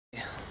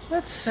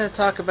Let's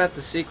talk about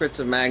the secrets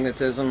of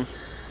magnetism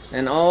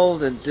and all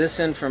the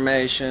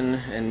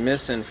disinformation and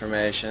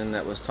misinformation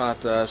that was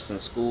taught to us in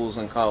schools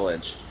and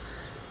college.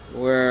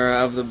 We're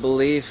of the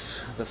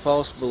belief, the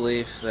false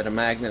belief, that a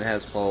magnet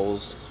has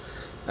poles.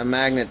 A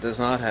magnet does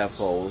not have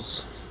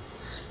poles.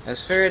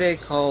 As Faraday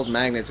called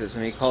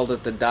magnetism, he called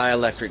it the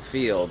dielectric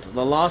field.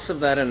 The loss of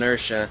that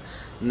inertia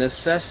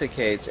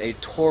necessitates a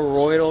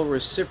toroidal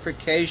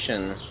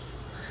reciprocation.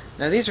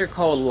 Now these are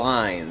called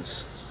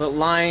lines, but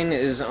line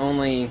is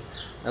only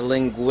a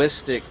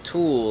linguistic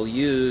tool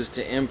used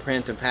to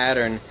imprint a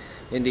pattern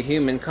into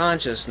human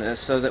consciousness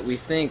so that we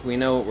think we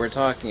know what we're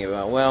talking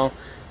about. Well,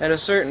 at a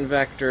certain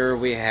vector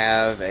we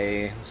have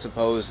a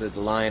supposed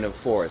line of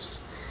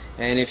force,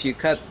 and if you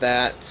cut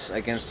that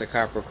against a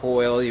copper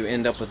coil you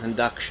end up with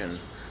induction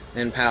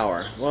and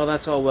power. Well,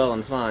 that's all well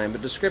and fine,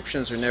 but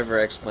descriptions are never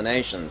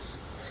explanations.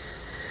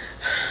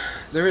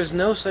 There is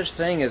no such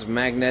thing as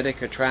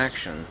magnetic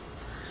attraction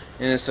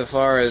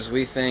insofar as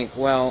we think,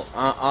 well,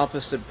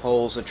 opposite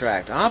poles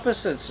attract.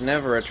 Opposites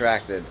never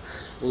attracted.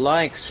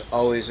 Likes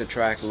always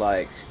attract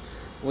like.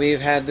 We've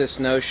had this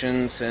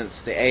notion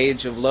since the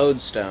age of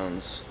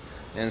lodestones,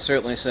 and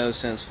certainly so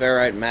since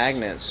ferrite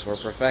magnets were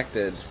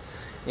perfected,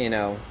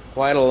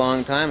 quite a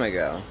long time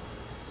ago.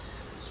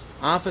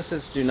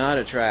 Opposites do not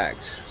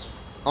attract.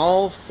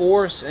 All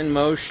force in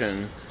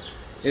motion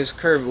is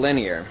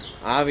curvilinear.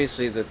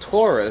 Obviously the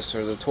torus,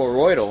 or the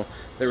toroidal,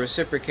 the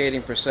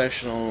reciprocating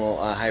precessional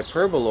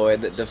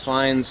hyperboloid that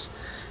defines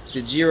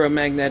the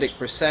gyromagnetic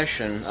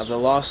precession of the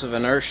loss of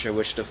inertia,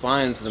 which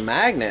defines the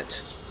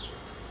magnet,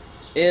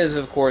 is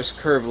of course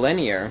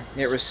curvilinear.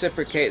 It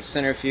reciprocates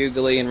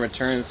centrifugally and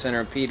returns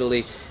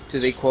centripetally to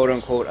the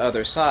quote-unquote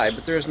other side,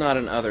 but there is not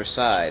an other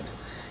side,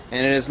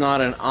 and it is not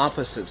an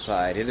opposite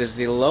side. It is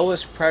the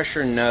lowest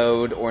pressure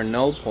node or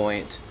null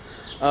point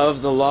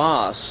of the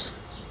loss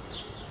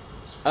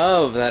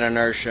of that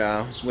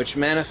inertia, which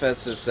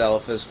manifests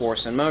itself as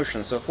force in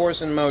motion. So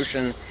force in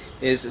motion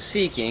is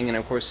seeking, and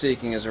of course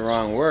seeking is a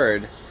wrong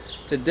word,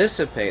 to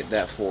dissipate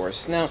that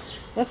force. Now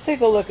let's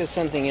take a look at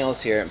something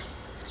else here.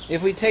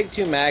 If we take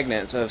two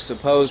magnets of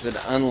supposed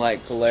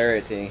unlike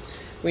polarity,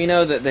 we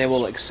know that they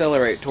will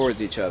accelerate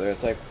towards each other.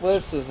 It's like, well,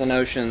 this is the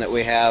notion that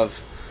we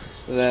have,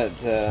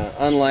 that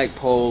unlike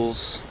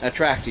poles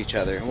attract each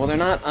other. Well, they're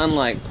not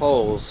unlike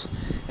poles,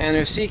 and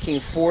they're seeking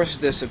force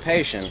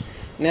dissipation.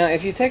 Now,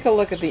 if you take a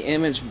look at the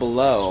image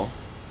below,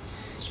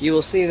 you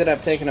will see that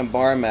I've taken a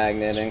bar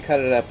magnet and cut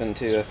it up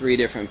into 3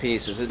 different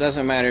pieces. It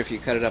doesn't matter if you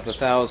cut it up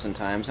 1,000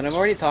 times, and I've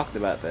already talked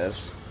about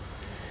this,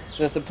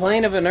 that the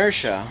plane of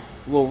inertia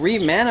will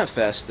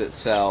remanifest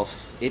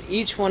itself at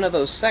each one of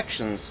those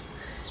sections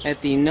at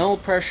the null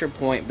pressure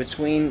point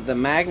between the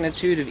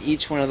magnitude of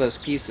each one of those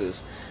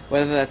pieces.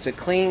 Whether that's a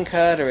clean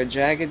cut or a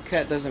jagged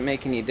cut doesn't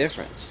make any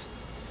difference.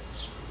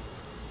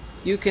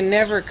 You can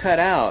never cut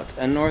out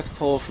a north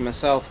pole from a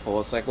south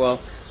pole. It's like,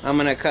 well, I'm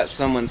going to cut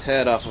someone's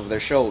head off of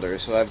their shoulder,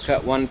 so I've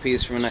cut one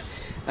piece from another.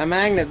 A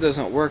magnet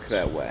doesn't work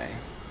that way.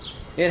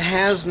 It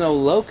has no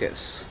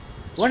locus.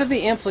 What are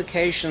the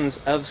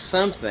implications of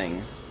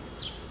something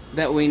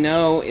that we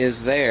know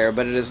is there,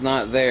 but it is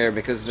not there,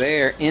 because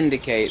there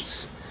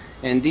indicates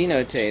and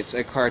denotates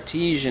a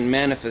Cartesian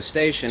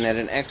manifestation at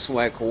an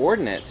XY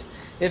coordinate?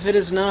 If it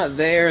is not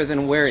there,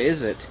 then where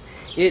is it?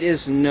 It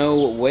is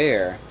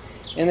nowhere.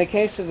 In the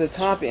case of the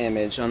top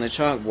image on the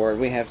chalkboard,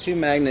 we have two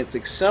magnets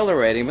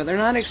accelerating, but they're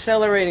not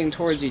accelerating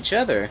towards each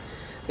other.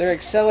 They're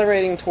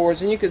accelerating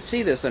towards, and you can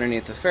see this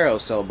underneath the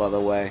ferrocell, by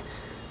the way,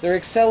 they're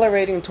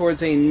accelerating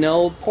towards a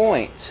null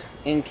point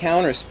in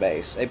counter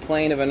space, a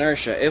plane of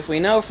inertia. If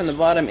we know from the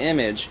bottom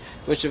image,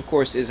 which of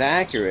course is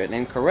accurate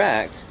and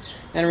correct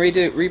and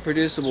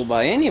reproducible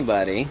by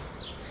anybody,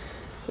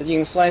 that you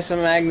can slice a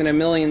magnet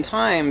 1,000,000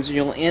 times and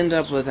you'll end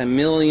up with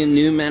 1,000,000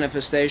 new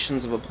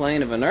manifestations of a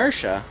plane of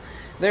inertia.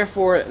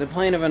 Therefore, the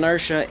plane of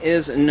inertia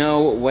is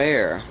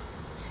nowhere.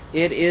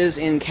 It is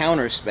in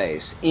counter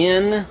space.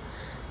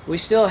 We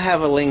still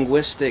have a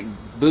linguistic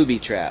booby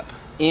trap.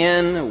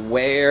 In,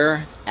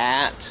 where,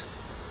 at.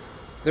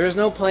 There is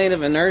no plane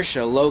of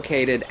inertia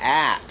located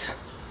at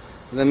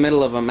the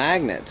middle of a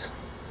magnet.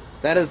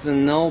 That is the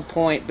null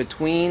point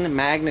between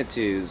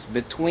magnitudes,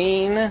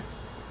 between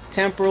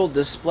temporal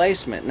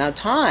displacement. Now,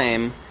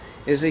 time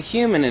is a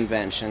human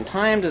invention.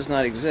 Time does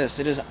not exist.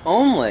 It is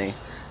only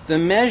the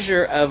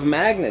measure of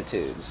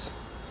magnitudes.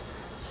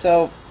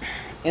 So,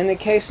 in the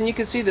case, and you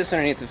can see this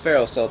underneath the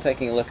ferrocell,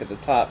 taking a look at the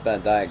top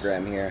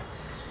diagram here,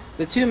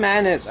 the two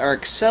magnets are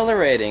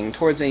accelerating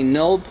towards a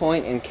null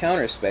point in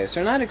counter space.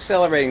 They're not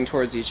accelerating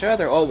towards each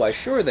other. Oh, why,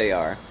 sure they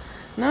are.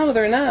 No,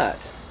 they're not.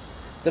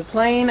 The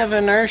plane of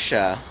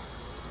inertia,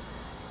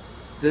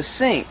 the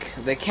sink,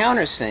 the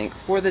countersink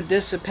for the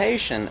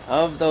dissipation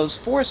of those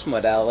force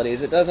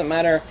modalities, it doesn't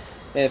matter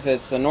if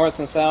it's north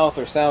and south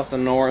or south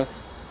and north,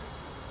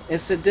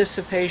 it's the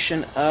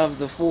dissipation of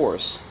the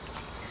force.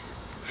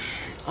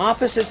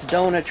 Opposites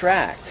don't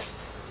attract.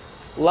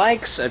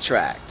 Likes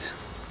attract.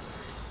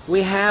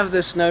 We have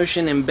this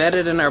notion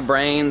embedded in our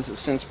brains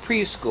since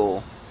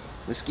preschool.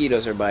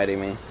 Mosquitoes are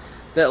biting me.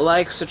 that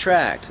likes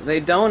attract. They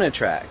don't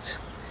attract.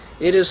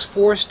 It is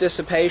force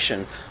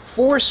dissipation.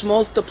 Force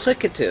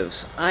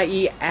multiplicatives,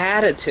 i.e.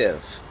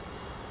 additive.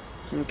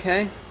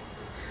 Okay?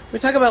 We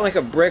talk about like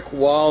a brick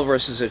wall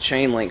versus a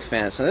chain link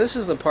fence. Now this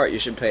is the part you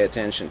should pay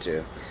attention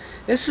to.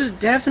 This is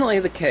definitely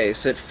the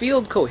case that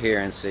field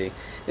coherency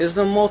is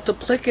the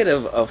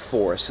multiplicative of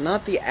force,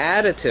 not the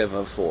additive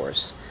of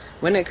force.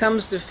 When it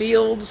comes to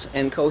fields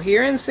and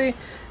coherency,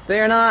 they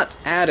are not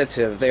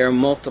additive, they are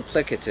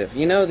multiplicative.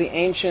 You know the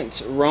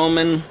ancient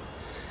Roman,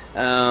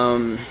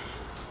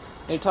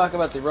 they talk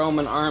about the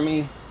Roman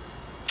army,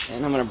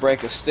 and I'm going to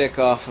break a stick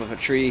off of a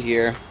tree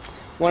here.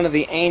 One of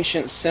the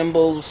ancient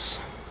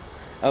symbols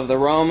of the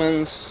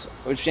Romans,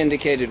 which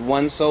indicated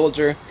one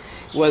soldier,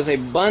 was a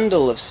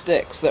bundle of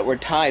sticks that were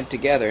tied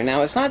together.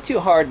 Now it's not too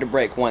hard to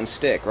break one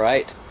stick,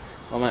 right?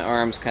 Well, my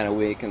arm's kind of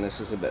weak and this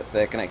is a bit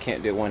thick and I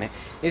can't do one hand.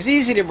 It's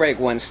easy to break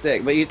one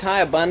stick, but you tie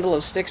a bundle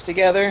of sticks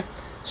together,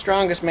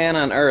 strongest man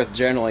on earth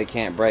generally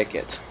can't break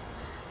it.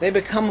 They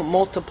become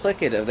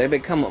multiplicative. They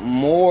become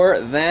more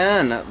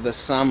than the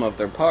sum of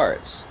their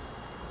parts.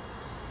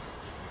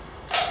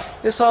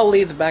 This all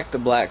leads back to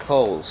black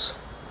holes.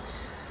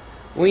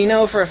 We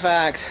know for a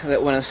fact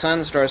that when a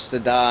sun starts to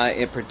die,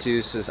 it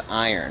produces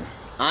iron.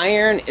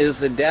 Iron is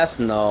the death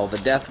knell, the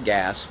death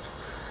gasp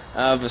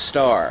of a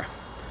star.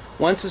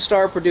 Once a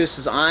star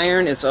produces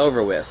iron, it's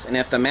over with. And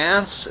if the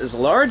mass is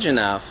large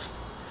enough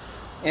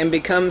and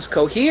becomes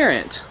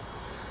coherent,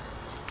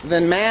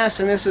 then mass,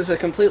 and this is a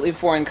completely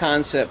foreign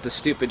concept to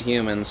stupid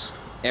humans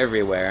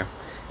everywhere,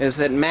 is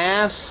that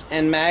mass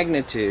and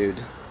magnitude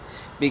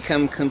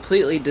become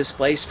completely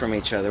displaced from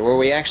each other, where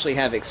we actually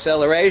have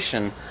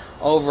acceleration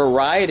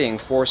overriding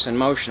force and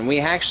motion. We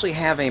actually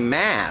have a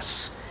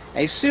mass,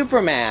 a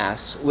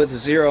supermass with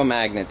zero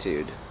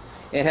magnitude.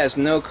 It has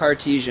no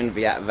Cartesian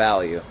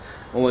value.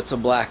 Well, it's a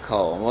black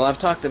hole. Well, I've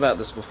talked about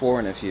this before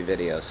in a few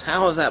videos.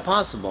 How is that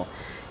possible?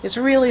 It's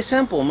really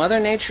simple. Mother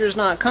Nature is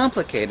not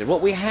complicated.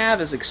 What we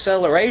have is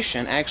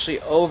acceleration actually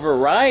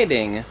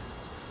overriding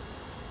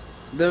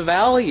the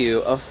value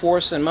of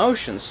force and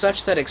motion,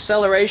 such that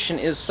acceleration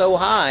is so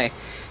high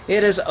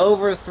it has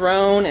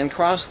overthrown and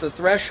crossed the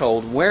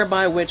threshold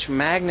whereby which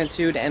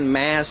magnitude and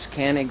mass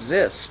can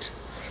exist.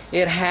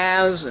 It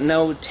has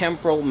no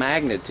temporal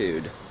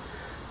magnitude.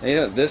 You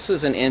know, this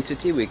is an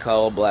entity we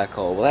call a black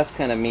hole. Well, that's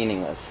kind of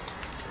meaningless.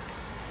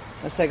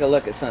 Let's take a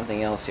look at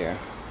something else here.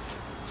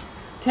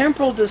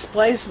 Temporal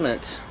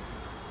displacement.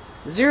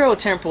 Zero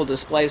temporal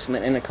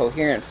displacement in a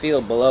coherent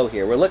field below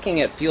here. We're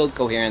looking at field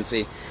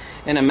coherency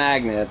in a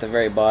magnet at the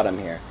very bottom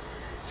here.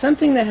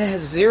 Something that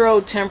has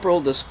zero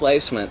temporal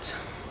displacement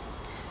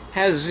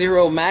has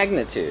zero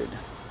magnitude.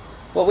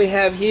 What we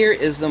have here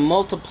is the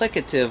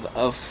multiplicative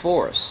of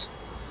force.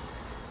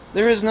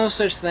 There is no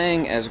such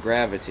thing as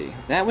gravity.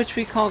 That which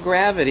we call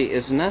gravity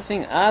is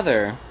nothing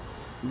other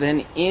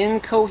than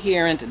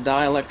incoherent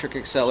dielectric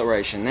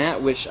acceleration,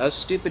 that which us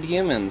stupid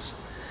humans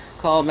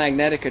call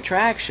magnetic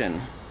attraction,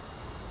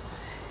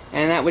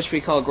 and that which we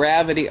call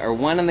gravity are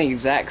one and the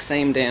exact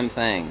same damn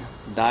thing,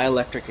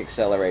 dielectric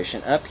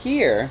acceleration. Up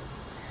here,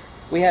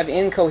 we have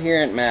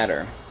incoherent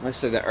matter. Let's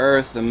say the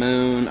Earth, the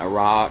Moon, a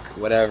rock,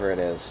 whatever it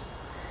is.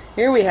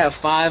 Here we have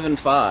 5 and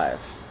 5.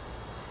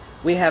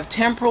 We have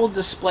temporal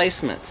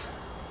displacement.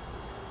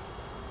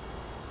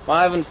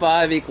 5 and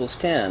 5 equals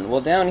 10.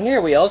 Well, down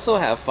here we also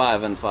have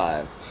 5 and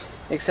 5.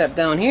 Except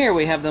down here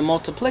we have the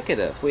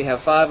multiplicative. We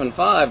have 5 and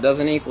 5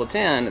 doesn't equal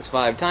 10. It's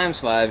 5 times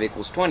 5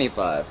 equals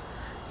 25.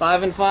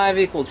 5 and 5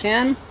 equal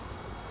 10.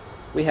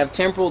 We have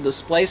temporal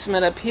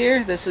displacement up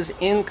here. This is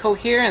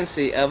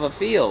incoherency of a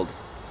field,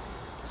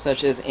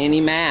 such as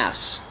any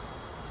mass,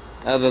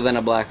 other than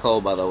a black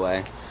hole, by the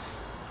way,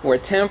 where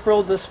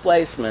temporal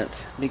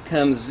displacement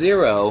becomes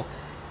zero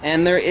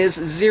and there is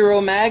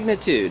zero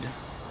magnitude.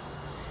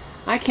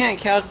 I can't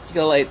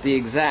calculate the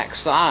exact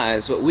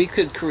size, but we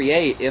could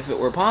create, if it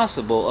were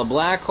possible, a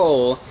black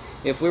hole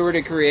if we were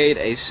to create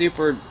a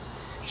super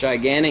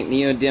gigantic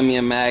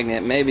neodymium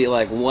magnet, maybe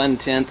like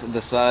 1/10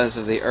 the size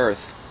of the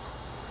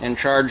Earth, and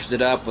charged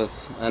it up with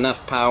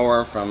enough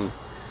power, from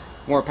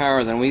more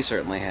power than we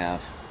certainly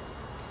have.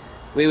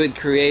 We would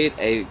create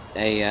a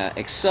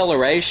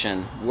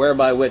acceleration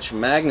whereby which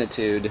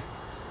magnitude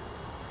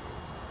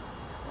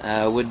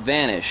would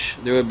vanish.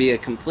 There would be a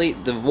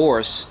complete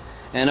divorce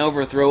and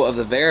overthrow of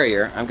the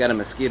barrier. I've got a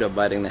mosquito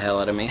biting the hell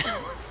out of me.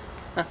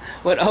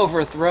 Would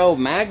overthrow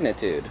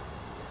magnitude.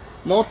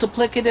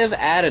 Multiplicative,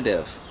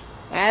 additive.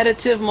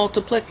 Additive,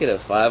 multiplicative.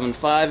 5 and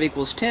 5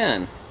 equals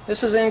 10.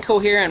 This is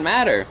incoherent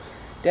matter.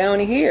 Down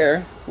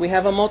here, we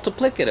have a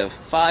multiplicative.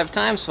 5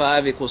 times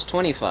 5 equals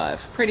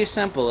 25. Pretty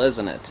simple,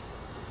 isn't it?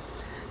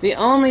 The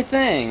only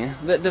thing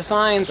that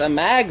defines a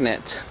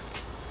magnet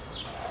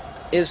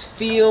is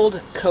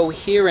field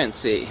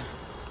coherency.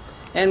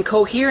 And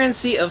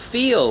coherency of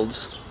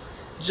fields,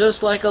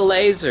 just like a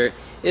laser,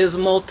 is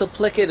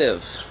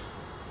multiplicative.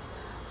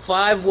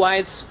 5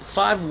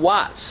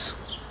 watts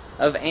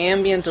of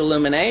ambient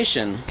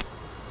illumination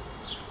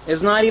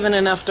is not even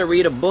enough to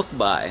read a book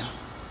by.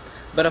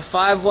 But a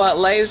 5-watt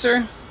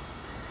laser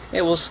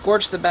it will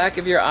scorch the back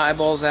of your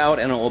eyeballs out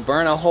and it will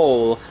burn a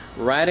hole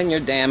right in your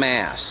damn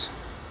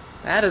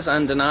ass. That is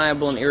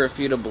undeniable and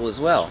irrefutable as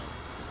well.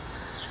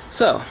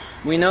 So,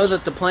 we know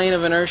that the plane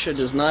of inertia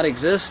does not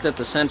exist at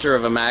the center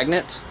of a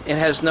magnet. It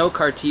has no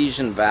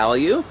Cartesian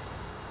value.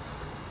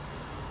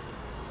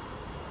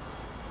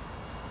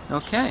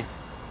 Okay.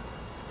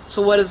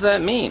 So what does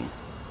that mean?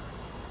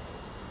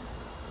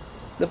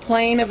 The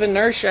plane of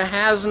inertia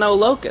has no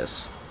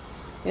locus.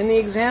 In the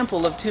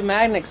example of two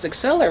magnets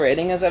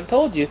accelerating, as I've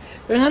told you,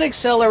 they're not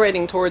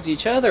accelerating towards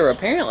each other,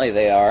 apparently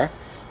they are,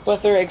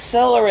 but they're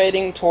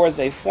accelerating towards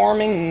a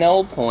forming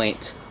null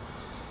point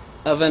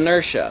of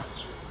inertia,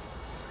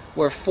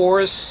 where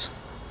force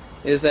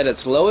is at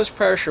its lowest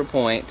pressure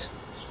point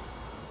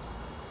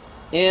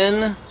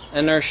in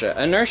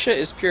inertia. Inertia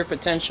is pure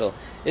potential.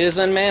 It is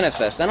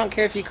unmanifest. I don't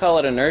care if you call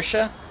it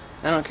inertia.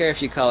 I don't care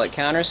if you call it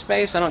counter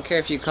space. I don't care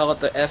if you call it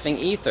the effing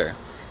ether.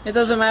 It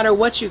doesn't matter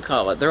what you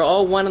call it. They're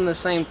all one and the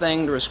same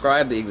thing to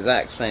describe the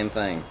exact same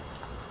thing.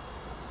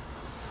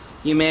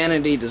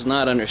 Humanity does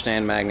not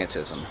understand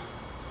magnetism.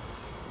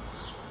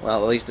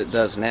 Well, at least it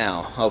does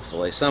now,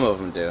 hopefully. Some of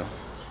them do.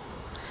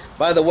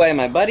 By the way,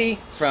 my buddy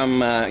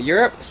from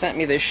Europe sent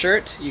me this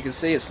shirt. You can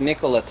see it's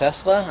Nikola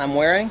Tesla I'm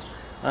wearing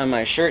on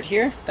my shirt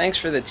here. Thanks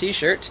for the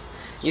t-shirt.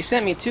 You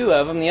sent me two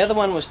of them. The other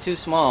one was too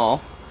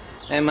small,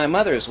 and my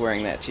mother is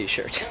wearing that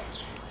t-shirt.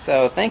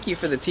 So thank you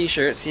for the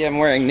t-shirt. See, I'm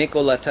wearing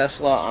Nikola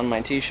Tesla on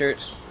my t-shirt.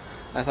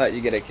 I thought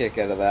you'd get a kick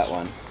out of that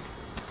one.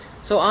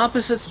 So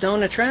opposites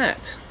don't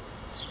attract.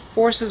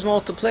 Force is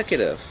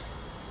multiplicative.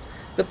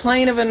 The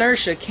plane of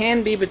inertia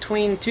can be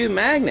between two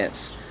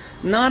magnets,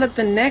 not at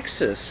the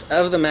nexus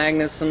of the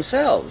magnets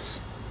themselves.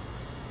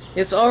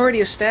 It's already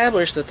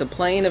established that the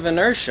plane of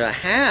inertia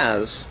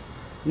has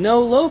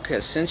no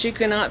locus, since you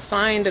cannot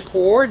find a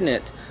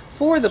coordinate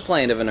for the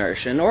plane of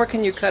inertia, nor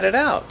can you cut it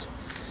out.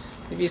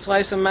 If you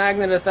slice a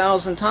magnet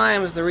 1,000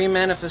 times, the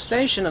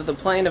remanifestation of the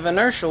plane of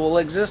inertia will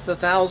exist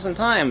 1,000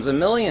 times,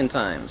 1,000,000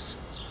 times.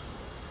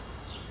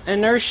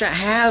 Inertia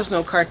has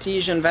no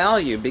Cartesian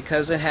value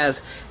because it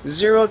has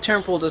zero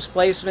temporal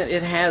displacement,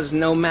 it has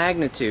no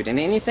magnitude, and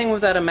anything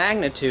without a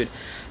magnitude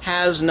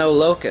has no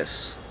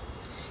locus.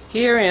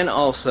 Herein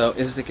also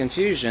is the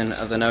confusion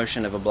of the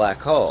notion of a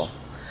black hole.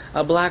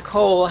 A black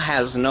hole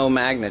has no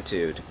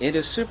magnitude. It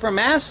is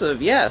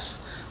supermassive,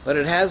 yes, but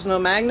it has no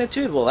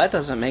magnitude? Well, that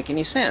doesn't make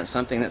any sense.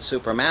 Something that's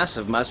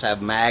supermassive must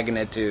have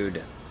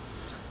magnitude.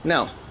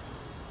 No.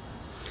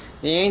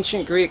 The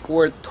ancient Greek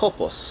word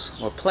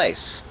topos, or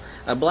place.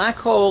 A black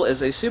hole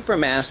is a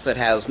supermass that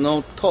has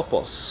no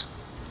topos.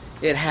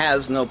 It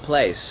has no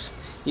place.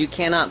 You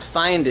cannot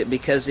find it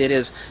because it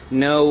is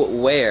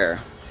nowhere.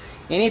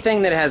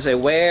 Anything that has a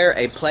where,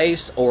 a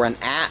place, or an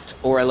at,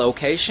 or a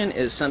location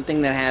is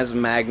something that has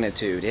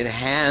magnitude. It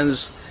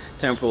has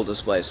temporal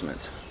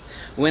displacement.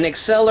 When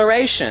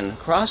acceleration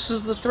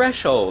crosses the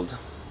threshold,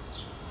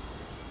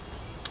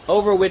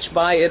 over which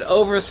by it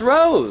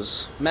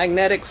overthrows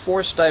magnetic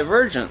force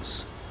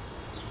divergence,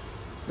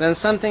 then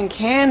something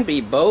can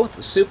be both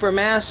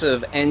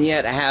supermassive and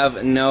yet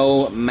have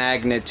no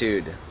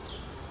magnitude.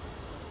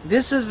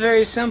 This is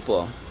very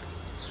simple.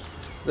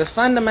 The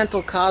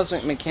fundamental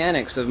cosmic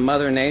mechanics of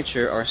Mother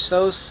Nature are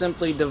so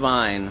simply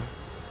divine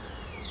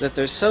that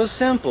they're so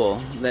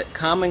simple that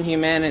common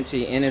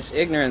humanity, in its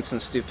ignorance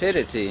and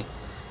stupidity,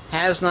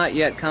 has not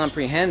yet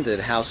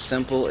comprehended how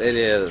simple it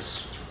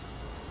is.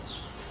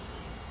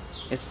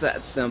 It's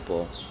that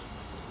simple.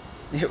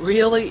 It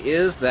really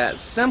is that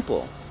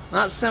simple.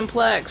 Not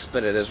simplex,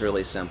 but it is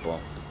really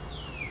simple.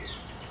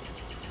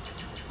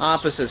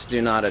 Opposites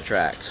do not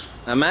attract.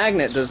 A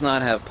magnet does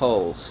not have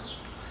poles.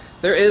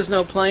 There is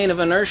no plane of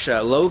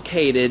inertia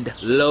located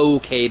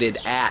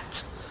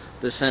at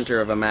the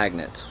center of a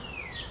magnet.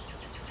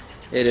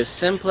 It is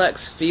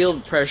simplex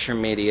field pressure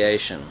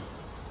mediation.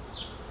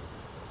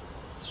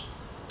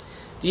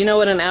 Do you know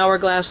what an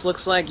hourglass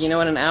looks like? You know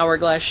what an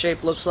hourglass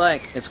shape looks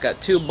like? It's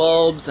got two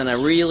bulbs and a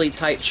really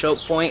tight choke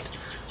point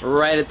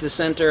right at the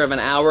center of an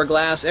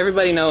hourglass.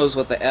 Everybody knows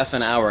what the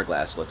effing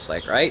hourglass looks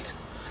like, right?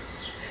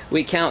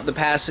 We count the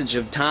passage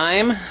of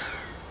time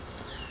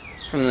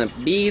from the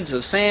beads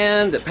of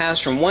sand that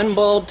pass from one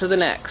bulb to the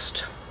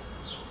next.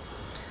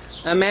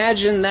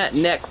 Imagine that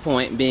neck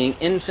point being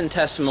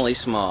infinitesimally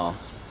small.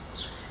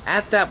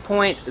 At that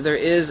point, there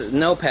is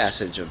no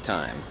passage of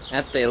time.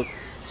 At the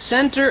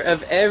center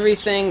of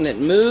everything that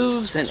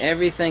moves and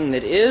everything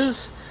that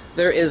is,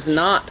 there is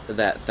not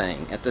that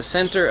thing. At the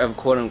center of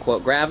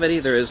quote-unquote gravity,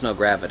 there is no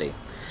gravity.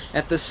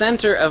 At the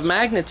center of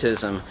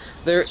magnetism,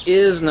 there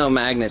is no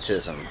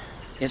magnetism.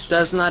 It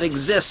does not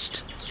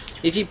exist.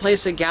 If you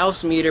place a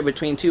Gauss meter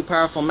between two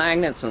powerful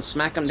magnets and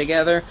smack them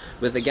together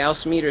with the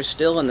Gauss meter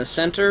still in the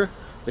center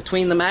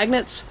between the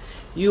magnets,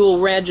 you will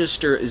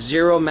register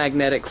zero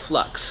magnetic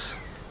flux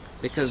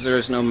because there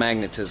is no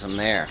magnetism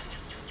there.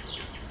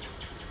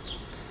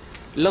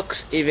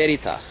 Lux e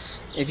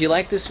veritas. If you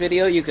like this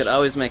video, you could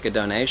always make a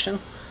donation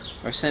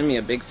or send me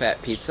a big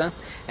fat pizza.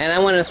 And I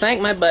want to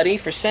thank my buddy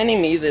for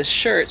sending me this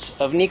shirt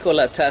of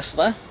Nikola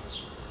Tesla.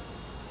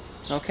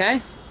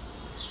 Okay?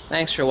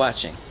 Thanks for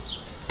watching.